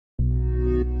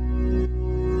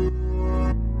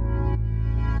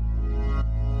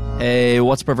Hey,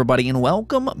 what's up everybody, and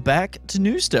welcome back to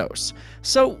News Dose.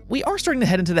 So we are starting to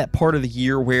head into that part of the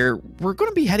year where we're going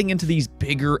to be heading into these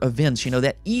bigger events,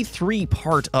 that E3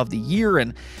 part of the year,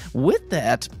 and with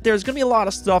that, there's going to be a lot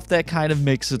of stuff that kind of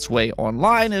makes its way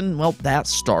online, and well, that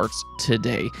starts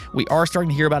today. We are starting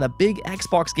to hear about a big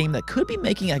Xbox game that could be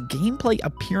making a gameplay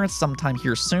appearance sometime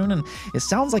here soon, and it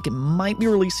sounds like it might be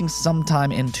releasing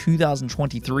sometime in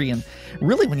 2023, and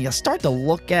really when you start to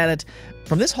look at it,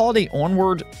 from this holiday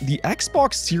onward, the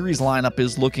Xbox Series lineup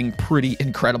is looking pretty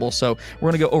incredible, so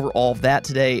we're going to go over all of that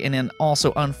today, and then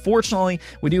also, unfortunately,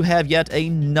 we do have yet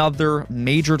another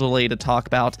major delay to talk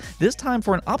about, this time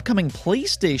for an upcoming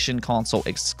PlayStation console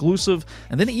exclusive,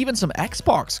 and then even some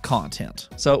Xbox content,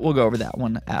 so we'll go over that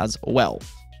one as well.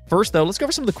 First, though, let's go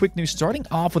over some of the quick news, starting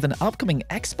off with an upcoming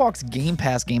Xbox Game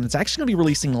Pass game that's actually going to be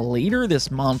releasing later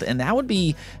this month, and that would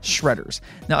be Shredders.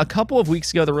 Now, a couple of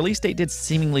weeks ago, the release date did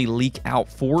seemingly leak out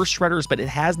for Shredders, but it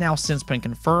has now since been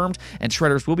confirmed, and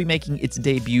Shredders will be making its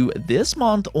debut this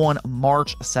month on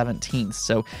March 17th.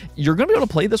 So you're going to be able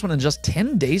to play this one in just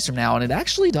 10 days from now, and it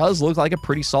actually does look like a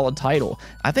pretty solid title.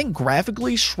 I think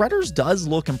graphically, Shredders does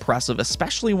look impressive,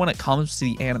 especially when it comes to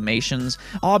the animations.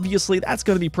 Obviously, that's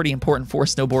going to be pretty important for a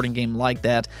snowboarding game like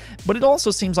that, but it also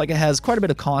seems like it has quite a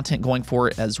bit of content going for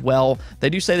it as well. They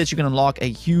do say that you can unlock a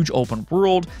huge open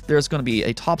world. There's going to be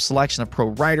a top selection of pro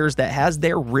writers that has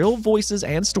their real voices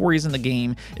and stories in the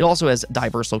game. It also has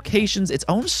diverse locations, its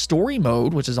own story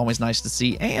mode, which is always nice to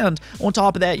see, and on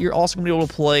top of that, you're also going to be able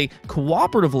to play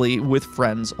cooperatively with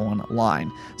friends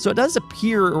online. So it does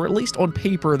appear, or at least on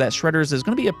paper, that Shredders is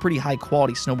going to be a pretty high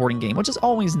quality snowboarding game, which is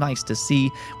always nice to see,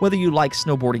 whether you like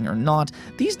snowboarding or not.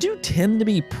 These do tend to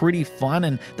be pretty fun,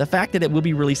 and the fact that it will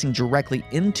be releasing directly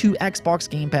into Xbox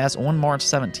Game Pass on March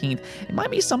 17th, it might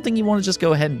be something you want to just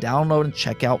go ahead and download and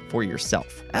check out for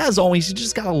yourself. As always, you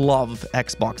just gotta love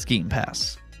Xbox Game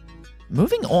Pass.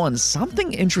 Moving on,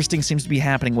 something interesting seems to be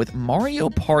happening with Mario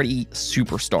Party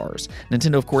Superstars.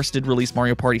 Nintendo, of course, did release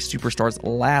Mario Party Superstars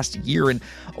last year, and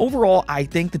overall, I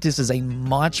think that this is a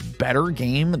much better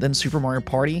game than Super Mario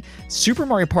Party. Super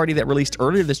Mario Party that released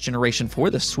earlier this generation for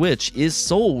the Switch is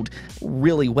sold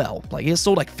really well. Like, it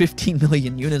sold like 15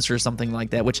 million units or something like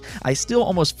that, which I still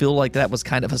almost feel like that was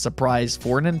kind of a surprise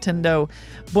for Nintendo.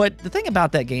 But the thing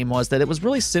about that game was that it was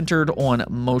really centered on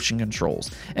motion controls,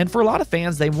 and for a lot of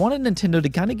fans, they wanted Nintendo to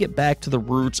kind of get back to the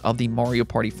roots of the Mario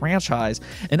Party franchise,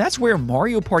 and that's where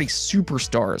Mario Party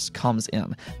Superstars comes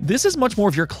in. This is much more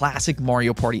of your classic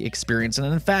Mario Party experience,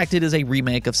 and in fact, it is a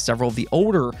remake of several of the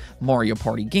older Mario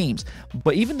Party games.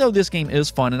 But even though this game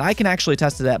is fun, and I can actually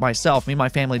attest to that myself, me and my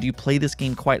family do play this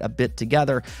game quite a bit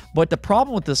together, but the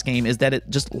problem with this game is that it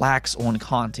just lacks on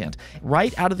content.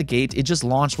 Right out of the gate, it just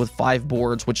launched with 5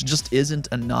 boards, which just isn't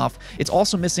enough. It's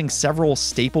also missing several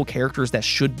staple characters that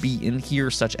should be in here,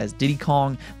 such as Diddy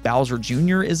Kong. Bowser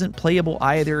Jr. isn't playable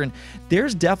either, and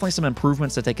there's definitely some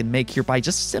improvements that they can make here by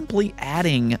just simply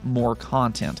adding more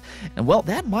content. And well,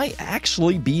 that might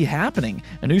actually be happening.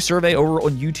 A new survey over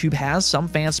on YouTube has some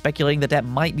fans speculating that that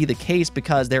might be the case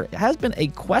because there has been a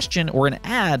question or an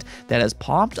ad that has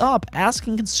popped up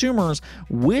asking consumers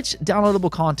which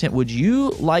downloadable content would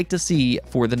you like to see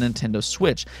for the Nintendo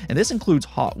Switch. And this includes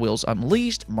Hot Wheels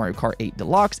Unleashed, Mario Kart 8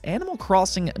 Deluxe, Animal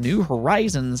Crossing New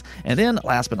Horizons, and then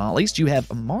last but not least, you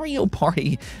have Mario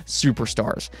Party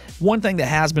Superstars. One thing that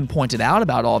has been pointed out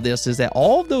about all of this is that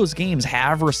all of those games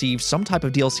have received some type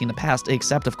of DLC in the past,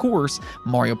 except of course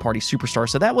Mario Party Superstars.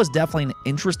 So that was definitely an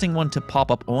interesting one to pop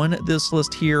up on this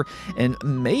list here, and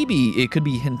maybe it could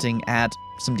be hinting at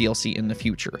some DLC in the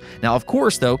future. Now, of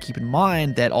course, though, keep in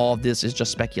mind that all of this is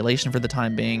just speculation for the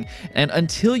time being, and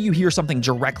until you hear something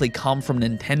directly come from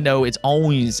Nintendo, it's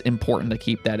always important to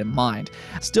keep that in mind.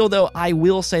 Still, though, I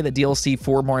will say that DLC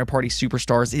for Mario Party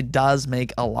Superstars, it does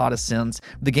make a lot of sense.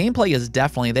 The gameplay is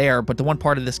definitely there, but the one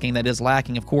part of this game that is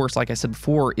lacking, of course, like I said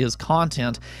before, is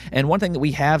content. And one thing that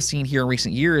we have seen here in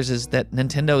recent years is that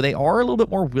Nintendo, they are a little bit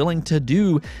more willing to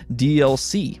do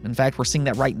DLC. In fact, we're seeing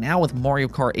that right now with Mario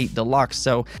Kart 8 Deluxe.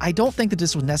 So I don't think that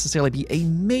this would necessarily be a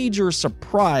major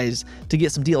surprise to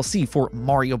get some DLC for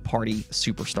Mario Party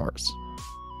Superstars.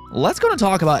 Let's go and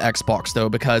talk about Xbox though,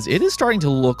 because it is starting to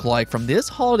look like from this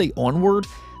holiday onward,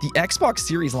 the Xbox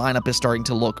Series lineup is starting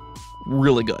to look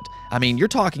really good. I mean, you're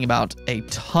talking about a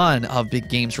ton of big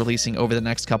games releasing over the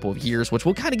next couple of years, which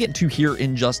we'll kind of get into here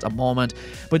in just a moment.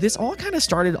 But this all kind of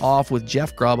started off with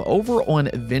Jeff Grubb over on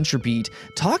VentureBeat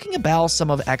talking about some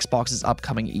of Xbox's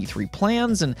upcoming E3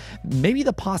 plans and maybe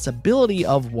the possibility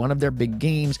of one of their big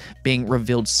games being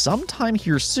revealed sometime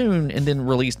here soon and then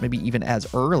released maybe even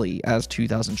as early as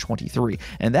 2023.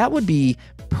 And that would be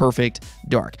Perfect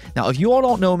Dark. Now, if you all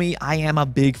don't know me, I am a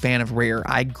big fan of Rare.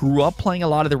 I grew up playing a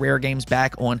lot of the Rare games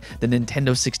back on the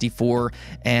Nintendo 64,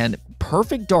 and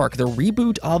Perfect Dark, the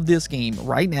reboot of this game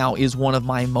right now, is one of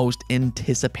my most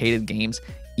anticipated games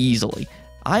easily.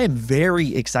 I am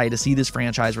very excited to see this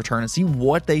franchise return and see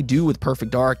what they do with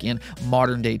Perfect Dark in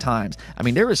modern day times. I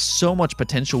mean, there is so much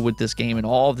potential with this game and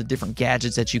all of the different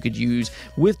gadgets that you could use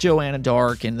with Joanna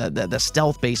Dark and the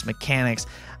stealth-based mechanics.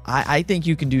 I think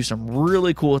you can do some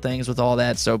really cool things with all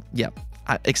that. So yeah,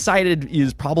 excited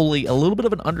is probably a little bit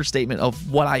of an understatement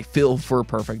of what I feel for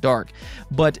Perfect Dark.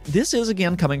 But this is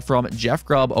again coming from Jeff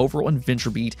Grubb over on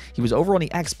VentureBeat. He was over on the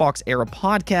Xbox Era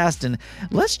podcast, and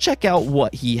let's check out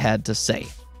what he had to say.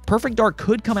 Perfect Dark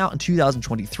could come out in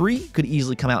 2023, could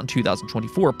easily come out in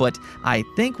 2024, but I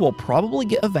think we'll probably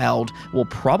get Avowed, we'll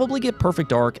probably get Perfect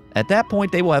Dark. At that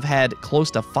point, they will have had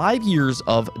close to 5 years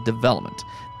of development.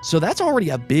 So that's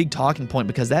already a big talking point,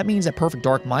 because that means that Perfect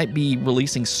Dark might be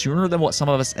releasing sooner than what some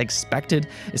of us expected.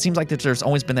 It seems like that there's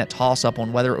always been that toss-up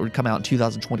on whether it would come out in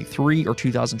 2023 or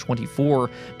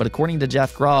 2024, but according to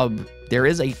Jeff Grubb, there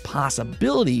is a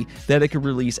possibility that it could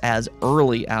release as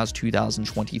early as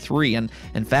 2023, and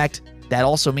in fact, that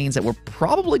also means that we're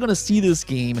probably going to see this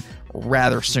game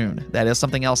rather soon. That is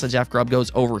something else that Jeff Grubb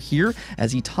goes over here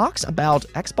as he talks about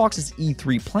Xbox's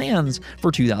E3 plans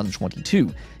for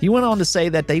 2022. He went on to say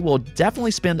that they will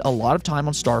definitely spend a lot of time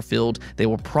on Starfield, they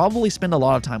will probably spend a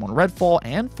lot of time on Redfall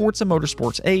and Forza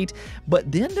Motorsports 8, but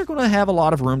then they're going to have a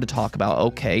lot of room to talk about,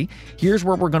 okay, here's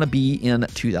where we're going to be in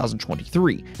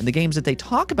 2023. And the games that they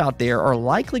talk about there are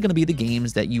likely going to be the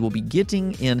games that you will be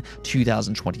getting in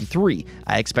 2023.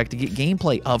 I expect to get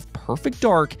gameplay of Perfect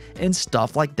Dark and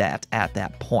stuff like that at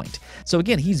that point. So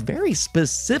again, he's very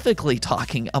specifically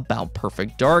talking about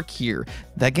Perfect Dark here.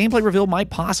 That gameplay reveal might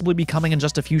possibly be coming in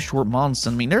just a few short months. I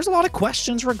mean, there's a lot of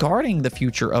questions regarding the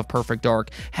future of Perfect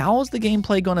Dark. How is the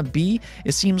gameplay going to be?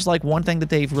 It seems like one thing that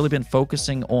they've really been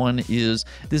focusing on is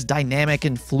this dynamic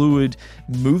and fluid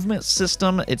movement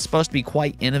system. It's supposed to be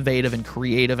quite innovative and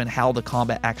creative in how the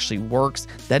combat actually works.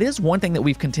 That is one thing that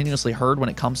we've continuously heard when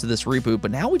it comes to this reboot, but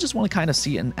now we just want to kind of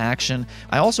see it in action.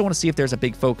 I also want to see if there's a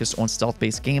big focus on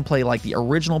stealth-based gameplay like the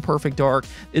original Perfect Dark.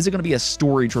 Is it going to be a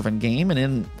story-driven game? And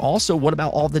then also, what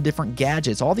about all the different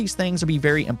gadgets? All these things will be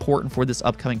very important for this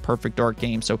upcoming Perfect Dark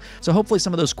game. So hopefully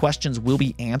some of those questions will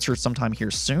be answered sometime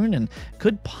here soon and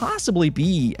could possibly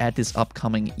be at this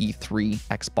upcoming E3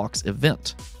 Xbox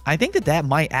event. I think that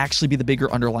might actually be the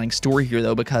bigger underlying story here,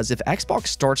 though, because if Xbox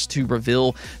starts to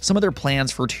reveal some of their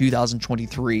plans for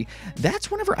 2023, that's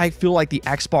whenever I feel like the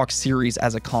Xbox Series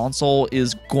as a console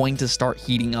is going to start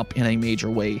heating up in a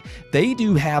major way. They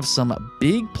do have some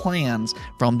big plans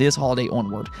from this holiday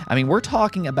onward. I mean, we're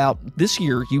talking about this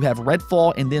year, you have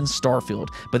Redfall and then Starfield,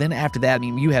 but then after that, I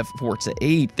mean, you have Forza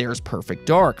 8, there's Perfect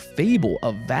Dark, Fable,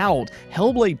 Avowed,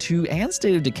 Hellblade 2, and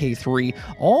State of Decay 3.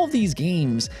 All of these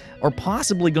games are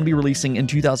possibly going to be releasing in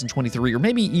 2023 or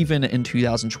maybe even in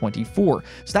 2024.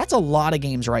 So that's a lot of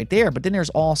games right there. But then there's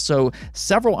also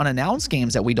several unannounced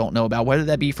games that we don't know about, whether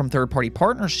that be from third-party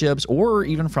partnerships or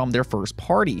even from their first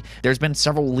party. There's been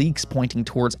several leaks pointing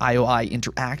towards IOI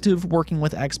Interactive working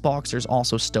with Xbox. There's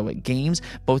also Stoic Games.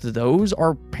 Both of those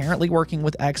are apparently working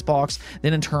with Xbox.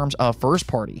 Then in terms of first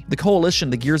party, the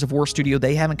Coalition, the Gears of War studio,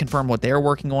 they haven't confirmed what they're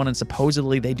working on, and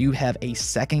supposedly they do have a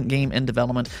second game in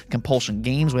development, Compulsion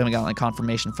Games. We haven't gotten a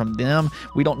confirmation from them.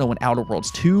 We don't know when Outer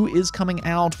Worlds 2 is coming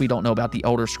out. We don't know about the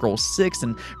Elder Scrolls 6,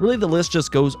 and really the list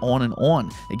just goes on and on.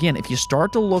 Again, if you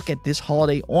start to look at this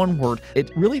holiday onward,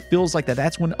 it really feels like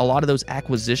that's when a lot of those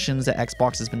acquisitions that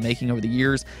Xbox has been making over the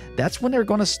years, that's when they're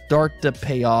going to start to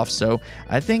pay off. So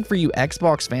I think for you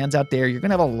Xbox fans out there, you're going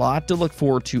to have a lot to look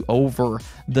forward to over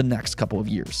the next couple of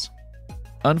years.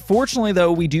 Unfortunately,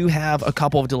 though, we do have a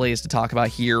couple of delays to talk about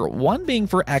here, one being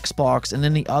for Xbox and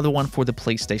then the other one for the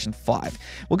PlayStation 5.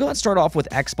 We'll go ahead and start off with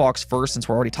Xbox first since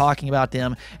we're already talking about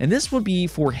them, and this would be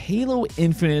for Halo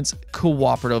Infinite's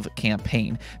cooperative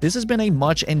campaign. This has been a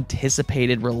much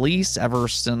anticipated release ever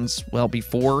since, well,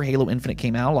 before Halo Infinite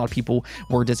came out. A lot of people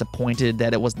were disappointed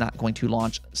that it was not going to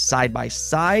launch side by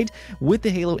side with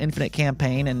the Halo Infinite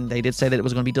campaign, and they did say that it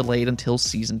was going to be delayed until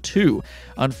Season 2.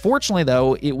 Unfortunately,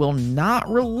 though, it will not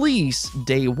release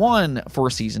day one for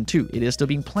Season 2. It is still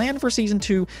being planned for Season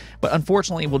 2, but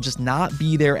unfortunately, it will just not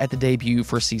be there at the debut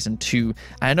for Season 2.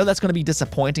 I know that's going to be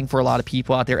disappointing for a lot of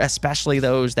people out there, especially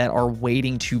those that are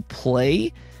waiting to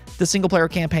play the single-player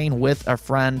campaign with a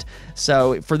friend.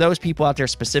 So for those people out there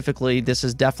specifically, this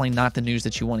is definitely not the news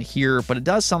that you want to hear, but it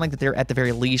does sound like that they're at the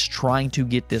very least trying to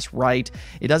get this right.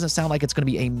 It doesn't sound like it's going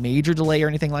to be a major delay or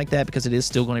anything like that, because it is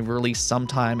still going to be released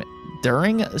sometime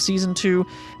during Season 2,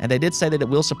 and they did say that it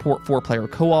will support 4-player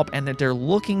co-op and that they're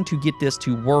looking to get this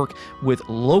to work with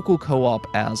local co-op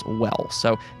as well.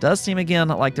 So it does seem again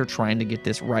like they're trying to get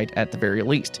this right at the very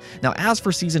least. Now, as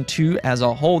for Season 2 as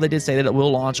a whole, they did say that it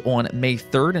will launch on May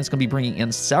 3rd, and it's going to be bringing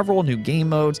in several new game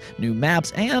modes, new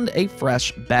maps, and a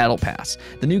fresh battle pass.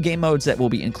 The new game modes that will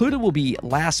be included will be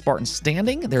Last Spartan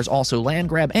Standing, there's also Land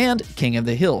Grab, and King of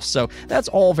the Hill. So that's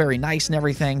all very nice and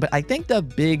everything, but I think the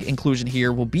big inclusion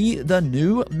here will be the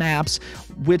new maps,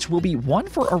 which will be one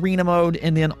for arena mode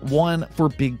and then one for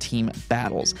big team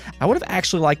battles. I would have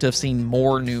actually liked to have seen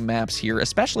more new maps here,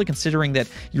 especially considering that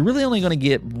you're really only going to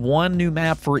get one new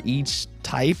map for each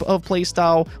type of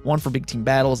playstyle, one for big team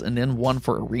battles and then one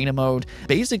for arena mode.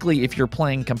 Basically, if you're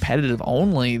playing competitive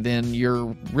only, then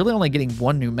you're really only getting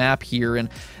one new map here, and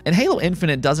Halo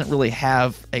Infinite doesn't really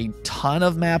have a ton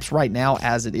of maps right now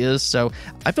as it is, so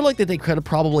I feel like that they could have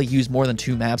probably used more than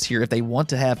 2 maps here if they want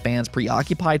to have fans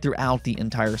preoccupied throughout the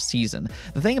entire season.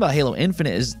 The thing about Halo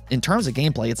Infinite is, in terms of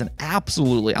gameplay, it's an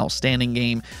absolutely outstanding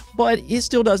game, but it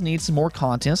still does need some more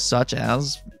content, such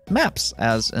as maps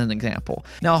as an example.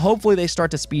 Now, hopefully they start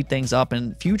to speed things up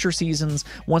in future seasons.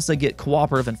 Once they get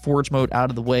cooperative and forge mode out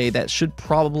of the way, that should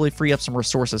probably free up some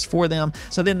resources for them,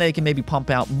 so then they can maybe pump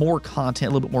out more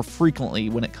content a little bit more frequently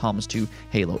when it comes to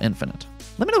Halo Infinite.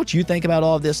 Let me know what you think about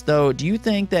all of this, though. Do you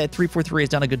think that 343 has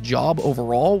done a good job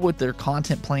overall with their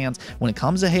content plans when it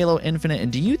comes to Halo Infinite,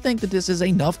 and do you think that this is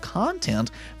enough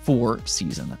content for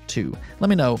Season 2? Let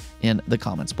me know in the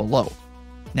comments below.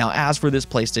 Now, as for this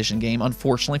PlayStation game,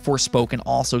 unfortunately, Forspoken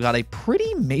also got a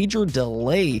pretty major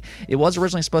delay. It was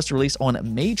originally supposed to release on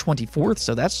May 24th,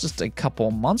 so that's just a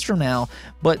couple months from now,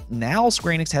 but now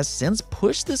Square Enix has since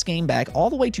pushed this game back all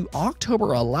the way to October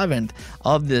 11th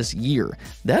of this year.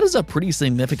 That is a pretty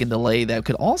significant delay that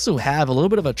could also have a little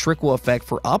bit of a trickle effect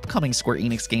for upcoming Square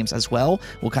Enix games as well.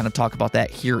 We'll kind of talk about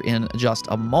that here in just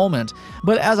a moment.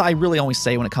 But as I really always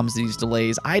say when it comes to these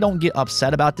delays, I don't get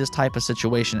upset about this type of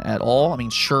situation at all. I mean,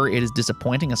 sure, it is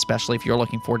disappointing, especially if you're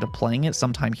looking forward to playing it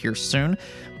sometime here soon,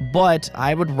 but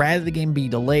I would rather the game be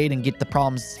delayed and get the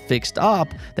problems fixed up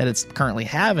that it's currently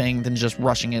having than just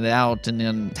rushing it out and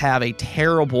then have a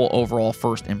terrible overall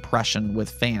first impression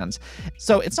with fans.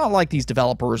 So it's not like these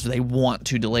developers, they want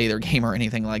to delay their game or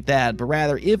anything like that, but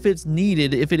rather if it's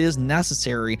needed, if it is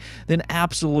necessary, then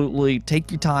absolutely take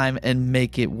your time and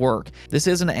make it work. This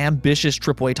is an ambitious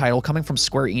AAA title coming from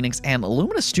Square Enix and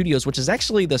Illumina Studios, which is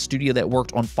actually the studio that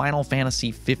worked on Final Fantasy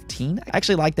 15. I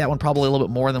actually like that one probably a little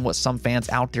bit more than what some fans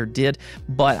out there did,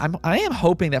 but I am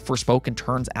hoping that Forspoken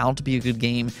turns out to be a good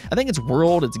game. I think its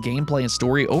world, its gameplay, and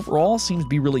story overall seems to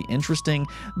be really interesting,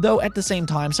 though at the same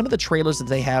time, some of the trailers that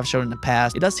they have shown in the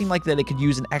past, it does seem like that it could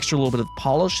use an extra little bit of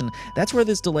polish, and that's where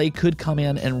this delay could come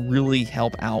in and really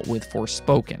help out with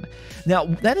Forspoken. Now,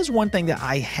 that is one thing that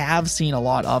I have seen a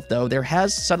lot of, though. There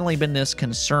has suddenly been this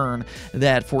concern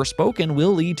that Forspoken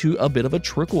will lead to a bit of a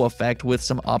trickle effect with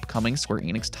some upcoming Square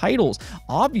Enix titles.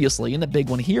 Obviously, and the big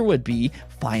one here would be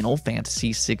Final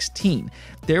Fantasy 16.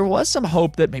 There was some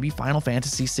hope that maybe Final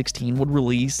Fantasy 16 would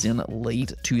release in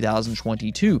late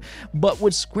 2022, but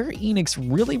would Square Enix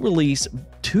really release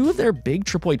 2 of their big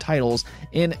AAA titles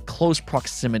in close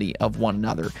proximity of one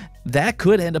another? That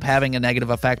could end up having a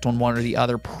negative effect on one or the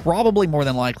other. Probably more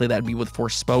than likely that'd be with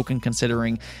Forspoken,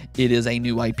 considering it is a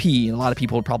new IP, and a lot of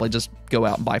people would probably just go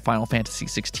out and buy Final Fantasy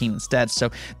 16 instead. So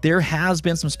there has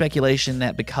been some speculation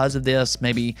that because of this,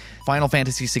 maybe Final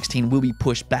Fantasy 16 will be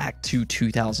pushed back to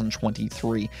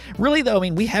 2023. Really, though, I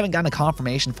mean, we haven't gotten a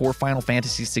confirmation for Final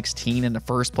Fantasy 16 in the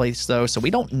first place, though, so we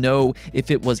don't know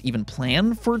if it was even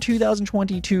planned for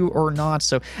 2022 or not.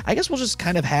 So I guess we'll just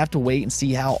kind of have to wait and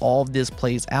see how all of this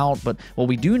plays out. But what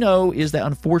we do know is that,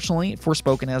 unfortunately,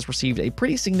 Forspoken has received a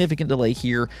pretty significant delay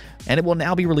here, and it will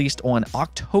now be released on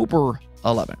October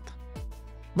 11th.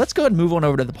 Let's go ahead and move on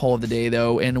over to the poll of the day,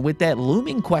 though, and with that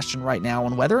looming question right now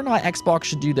on whether or not Xbox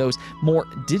should do those more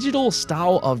digital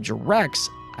style of directs,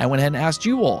 I went ahead and asked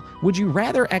you all, would you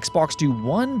rather Xbox do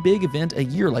one big event a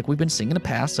year like we've been seeing in the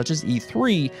past, such as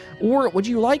E3, or would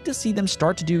you like to see them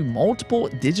start to do multiple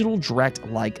digital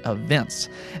direct-like events?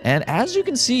 And as you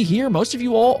can see here, most of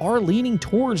you all are leaning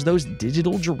towards those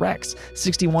digital directs.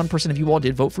 61% of you all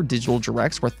did vote for digital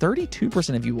directs, where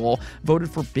 32% of you all voted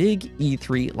for big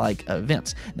E3-like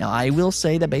events. Now, I will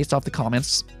say that based off the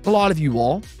comments, a lot of you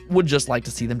all would just like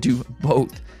to see them do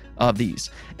both of these.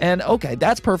 And okay,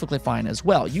 that's perfectly fine as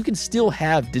well. You can still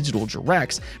have digital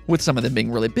directs, with some of them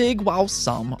being really big while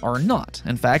some are not.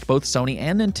 In fact, both Sony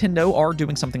and Nintendo are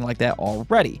doing something like that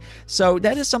already. So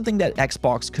that is something that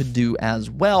Xbox could do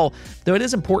as well, though it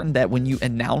is important that when you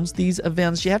announce these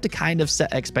events, you have to kind of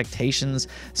set expectations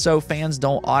so fans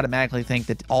don't automatically think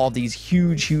that all of these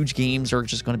huge games are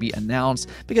just going to be announced,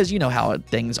 because you know how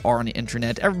things are on the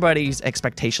internet. Everybody's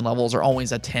expectation levels are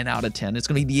always a 10 out of 10. It's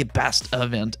going to be the best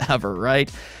event ever,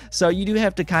 right? So you do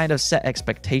have to kind of set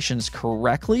expectations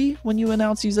correctly when you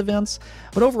announce these events.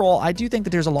 But overall, I do think that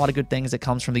there's a lot of good things that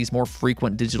comes from these more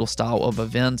frequent digital style of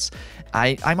events.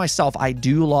 I myself, I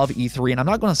do love E3, and I'm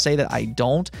not going to say that I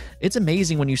don't. It's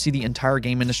amazing when you see the entire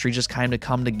game industry just kind of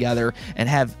come together and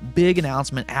have big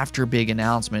announcement after big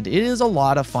announcement. It is a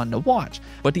lot of fun to watch.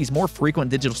 But these more frequent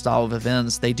digital style of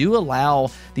events, they do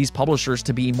allow these publishers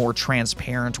to be more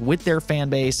transparent with their fan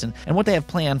base and what they have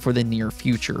planned for the near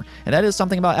future. And that is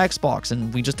something about Xbox,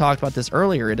 and we just talked about this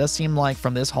earlier. It does seem like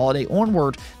from this holiday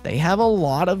onward, they have a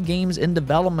lot of games in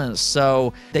development,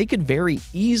 so they could very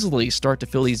easily start to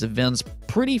fill these events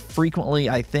pretty frequently,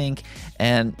 I think.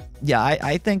 And yeah,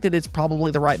 I think that it's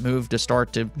probably the right move to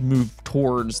start to move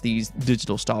towards these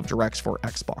digital style directs for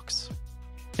Xbox.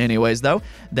 Anyways, though,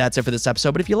 that's it for this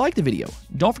episode. But if you liked the video,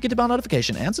 don't forget to bell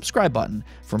notification and subscribe button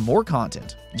for more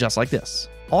content just like this.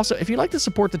 Also, if you'd like to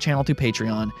support the channel through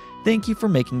Patreon, thank you for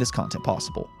making this content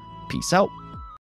possible. Peace out.